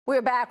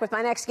We're back with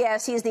my next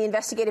guest. He's the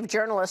investigative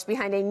journalist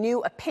behind a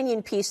new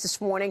opinion piece this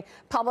morning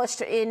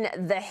published in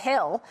The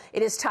Hill.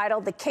 It is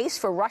titled "The Case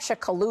for Russia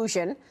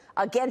Collusion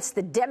Against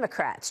the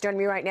Democrats." Joining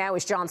me right now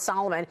is Jon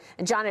Solomon.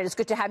 And Jon, it is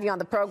good to have you on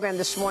the program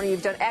this morning.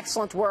 You've done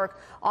excellent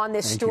work on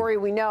this story,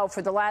 we know,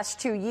 for the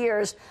last 2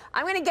 years.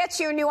 I'm going to get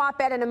to your new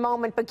op-ed in a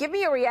moment, but give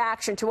me a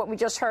reaction to what we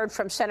just heard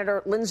from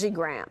Senator Lindsey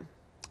Graham.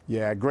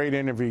 Yeah, great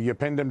interview. You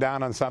pinned him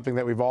down on something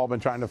that we've all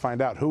been trying to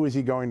find out. Who is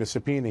he going to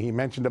subpoena? He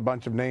mentioned a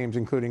bunch of names,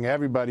 including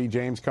everybody,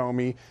 James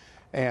Comey,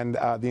 and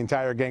the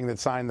entire gang that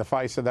signed the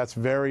FISA. That's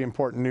very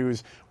important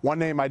news. One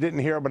name I didn't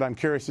hear, but I'm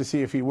curious to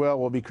see if he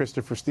will be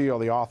Christopher Steele,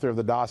 the author of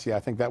the dossier. I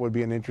think that would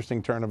be an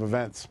interesting turn of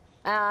events.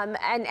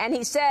 And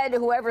he said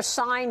whoever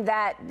signed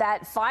that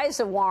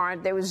FISA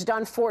warrant that was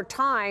done 4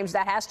 times,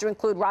 that has to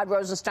include Rod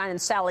Rosenstein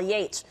and Sally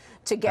Yates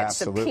to get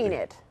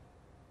subpoenaed.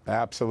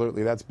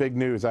 Absolutely. That's big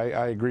news.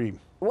 I agree.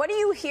 What are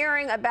you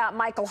hearing about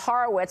Michael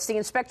Horowitz? The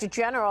Inspector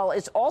General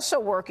is also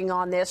working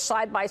on this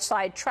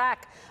side-by-side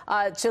track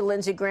to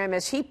Lindsey Graham,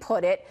 as he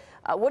put it.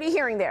 What are you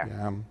hearing there?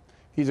 Yeah.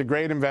 He's a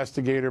great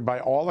investigator. By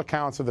all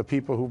accounts of the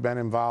people who've been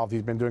involved,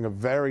 he's been doing a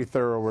very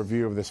thorough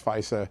review of this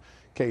FISA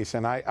case.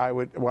 And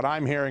what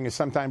I'm hearing is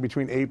sometime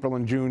between April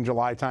and June,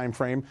 July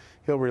timeframe,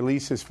 he'll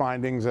release his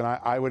findings. And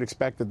I would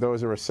expect that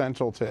those are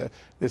essential to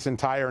this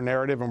entire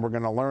narrative. And we're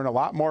going to learn a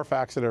lot more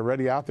facts that are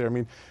already out there. I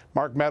mean,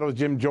 Mark Meadows,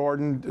 Jim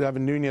Jordan,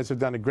 Devin Nunes have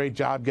done a great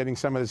job getting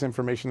some of this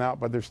information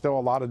out. But there's still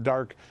a lot of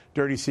dark,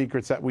 dirty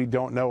secrets that we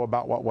don't know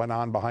about what went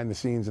on behind the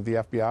scenes at the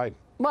FBI.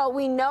 Well,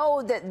 we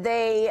know that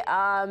they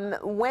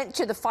went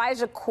to the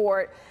FISA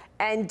court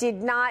and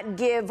did not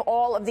give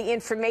all of the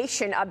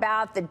information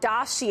about the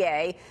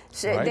dossier.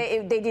 So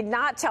they did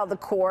not tell the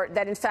court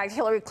that, in fact,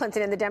 Hillary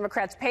Clinton and the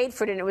Democrats paid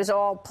for it, and it was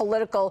all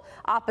political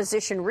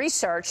opposition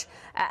research,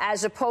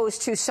 as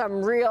opposed to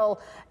some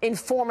real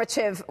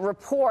informative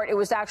report. It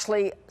was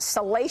actually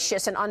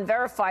salacious and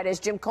unverified, as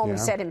Jim Comey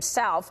said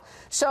himself.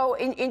 So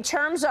in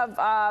terms of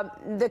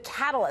the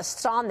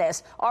catalysts on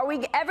this, are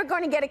we ever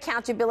going to get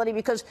accountability?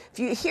 Because if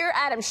you hear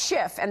Adam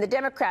Schiff and the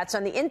Democrats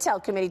on the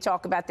Intel Committee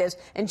talk about this,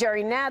 and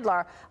Jerry Nadler,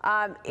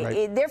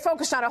 they're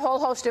focused on a whole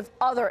host of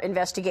other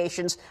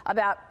investigations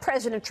about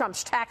President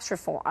Trump's tax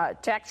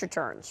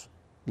returns.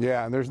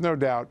 Yeah, and there's no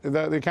doubt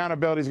the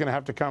accountability is going to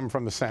have to come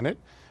from the Senate,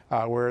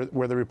 where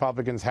the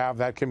Republicans have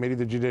that committee.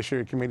 The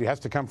Judiciary Committee has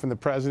to come from the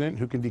president,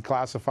 who can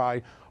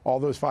declassify all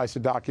those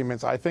FISA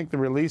documents. I think the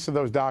release of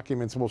those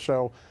documents will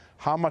show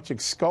how much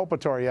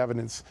exculpatory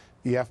evidence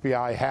the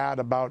FBI had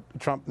about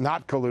Trump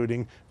not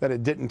colluding that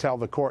it didn't tell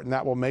the court, and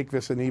that will make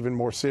this an even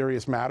more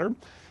serious matter.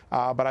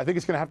 But I think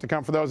it's going to have to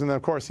come for those. And then,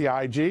 of course, the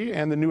IG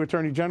and the new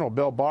Attorney General,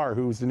 Bill Barr,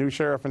 who's the new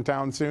sheriff in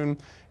town soon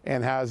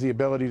and has the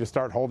ability to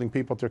start holding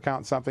people to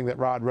account, something that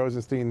Rod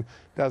Rosenstein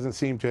doesn't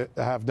seem to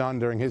have done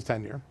during his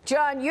tenure.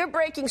 Jon, you're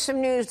breaking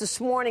some news this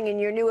morning in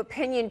your new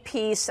opinion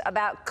piece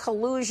about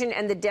collusion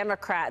and the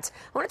Democrats.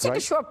 I want to take a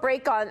short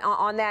break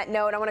on that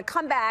note. I want to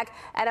come back,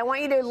 and I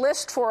want you to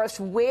list for us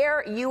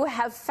where you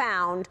have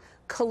found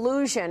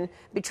collusion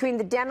between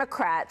the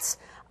Democrats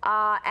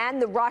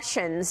and the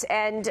Russians,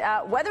 and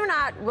whether or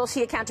not we'll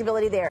see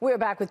accountability there. We're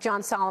back with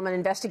Jon Solomon,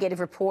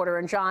 investigative reporter.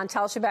 And Jon,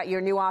 tell us about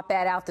your new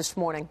op-ed out this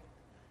morning.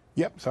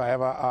 Yep. So I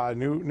have a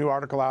new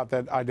article out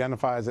that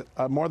identifies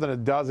more than a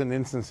dozen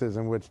instances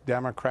in which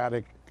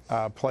Democratic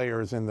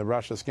players in the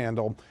Russia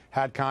scandal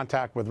had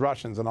contact with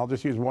Russians. And I'll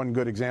just use one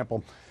good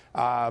example.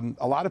 A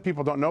lot of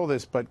people don't know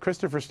this, but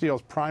Christopher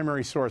Steele's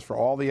primary source for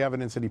all the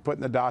evidence that he put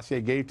in the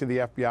dossier, gave to the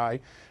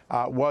FBI,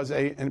 was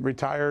a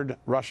retired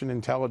Russian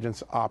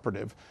intelligence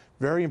operative.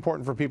 Very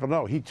important for people to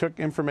know. He took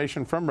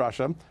information from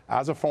Russia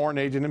as a foreign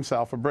agent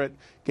himself, a Brit,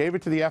 gave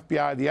it to the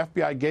FBI. The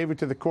FBI gave it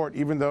to the court,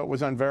 even though it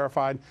was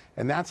unverified.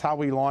 And that's how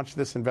we launched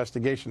this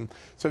investigation.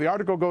 So the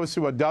article goes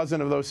through a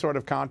dozen of those sort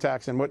of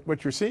contacts. And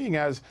what you're seeing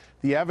as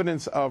the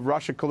evidence of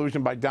Russia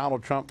collusion by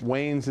Donald Trump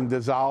wanes and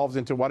dissolves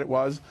into what it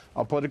was,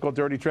 a political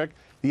dirty trick,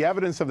 the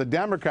evidence of the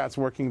Democrats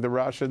working the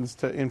Russians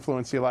to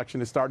influence the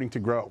election is starting to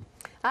grow.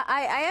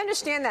 I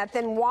understand that.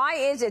 Then why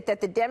is it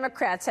that the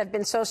Democrats have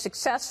been so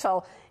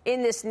successful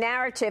in this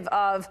narrative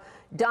of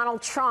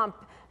Donald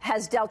Trump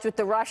has dealt with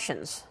the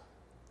Russians?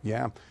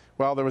 Yeah.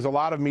 Well, there was a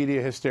lot of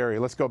media hysteria.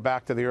 Let's go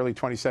back to the early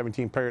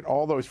 2017 period.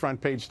 All those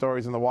front page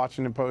stories in the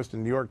Washington Post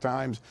and New York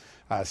Times,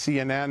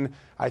 CNN.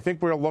 I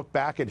think we'll look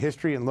back at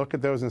history and look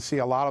at those and see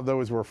a lot of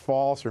those were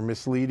false or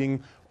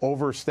misleading,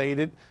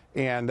 overstated.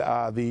 And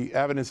the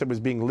evidence that was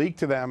being leaked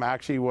to them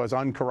actually was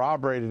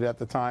uncorroborated at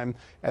the time.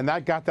 And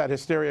that got that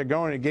hysteria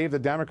going. It gave the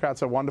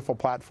Democrats a wonderful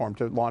platform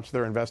to launch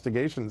their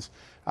investigations.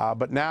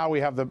 But now we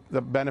have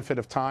the benefit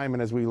of time.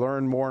 And as we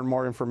learn more and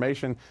more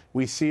information,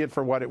 we see it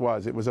for what it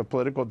was. It was a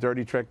political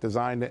dirty trick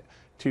designed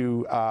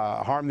to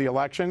harm the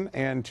election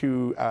and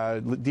to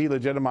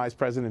delegitimize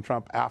President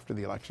Trump after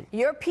the election.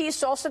 Your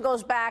piece also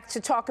goes back to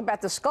talk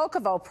about the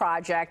Skolkovo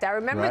project. I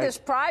remember this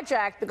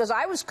project because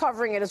I was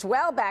covering it as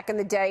well back in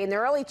the day, in the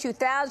early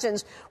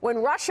 2000s, when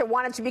Russia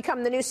wanted to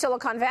become the new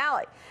Silicon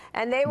Valley.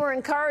 And they were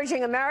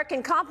encouraging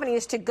American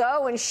companies to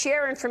go and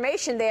share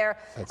information there.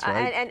 That's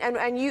right.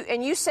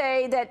 And you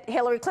say that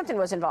Hillary Clinton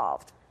was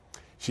involved.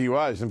 She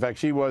was. In fact,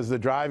 she was the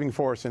driving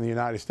force in the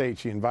United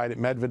States. She invited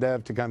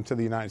Medvedev to come to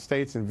the United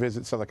States and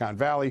visit Silicon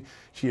Valley.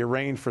 She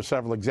arranged for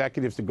several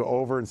executives to go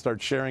over and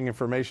start sharing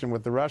information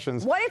with the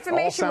Russians. What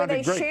information were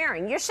they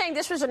sharing? You're saying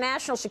this was a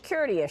national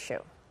security issue.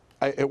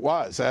 It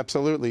was,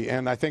 absolutely.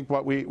 And I think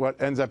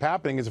what ends up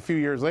happening is a few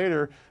years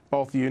later,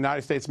 both the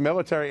United States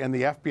military and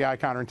the FBI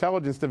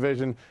counterintelligence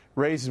division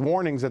raised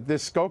warnings that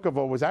this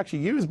Skokovo was actually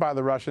used by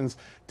the Russians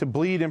to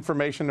bleed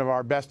information of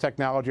our best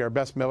technology, our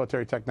best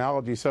military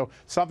technology. So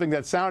something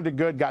that sounded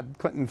good got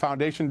Clinton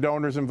Foundation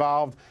donors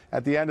involved.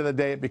 At the end of the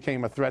day, it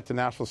became a threat to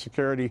national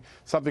security,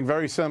 something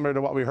very similar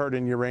to what we heard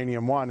in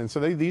Uranium One. And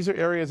so these are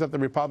areas that the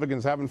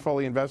Republicans haven't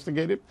fully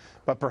investigated,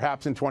 but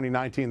perhaps in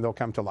 2019 they'll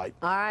come to light.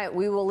 All right,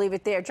 we will leave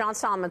it there. Jon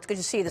Solomon, it's good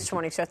to see you this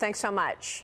morning, sir. Thanks so much.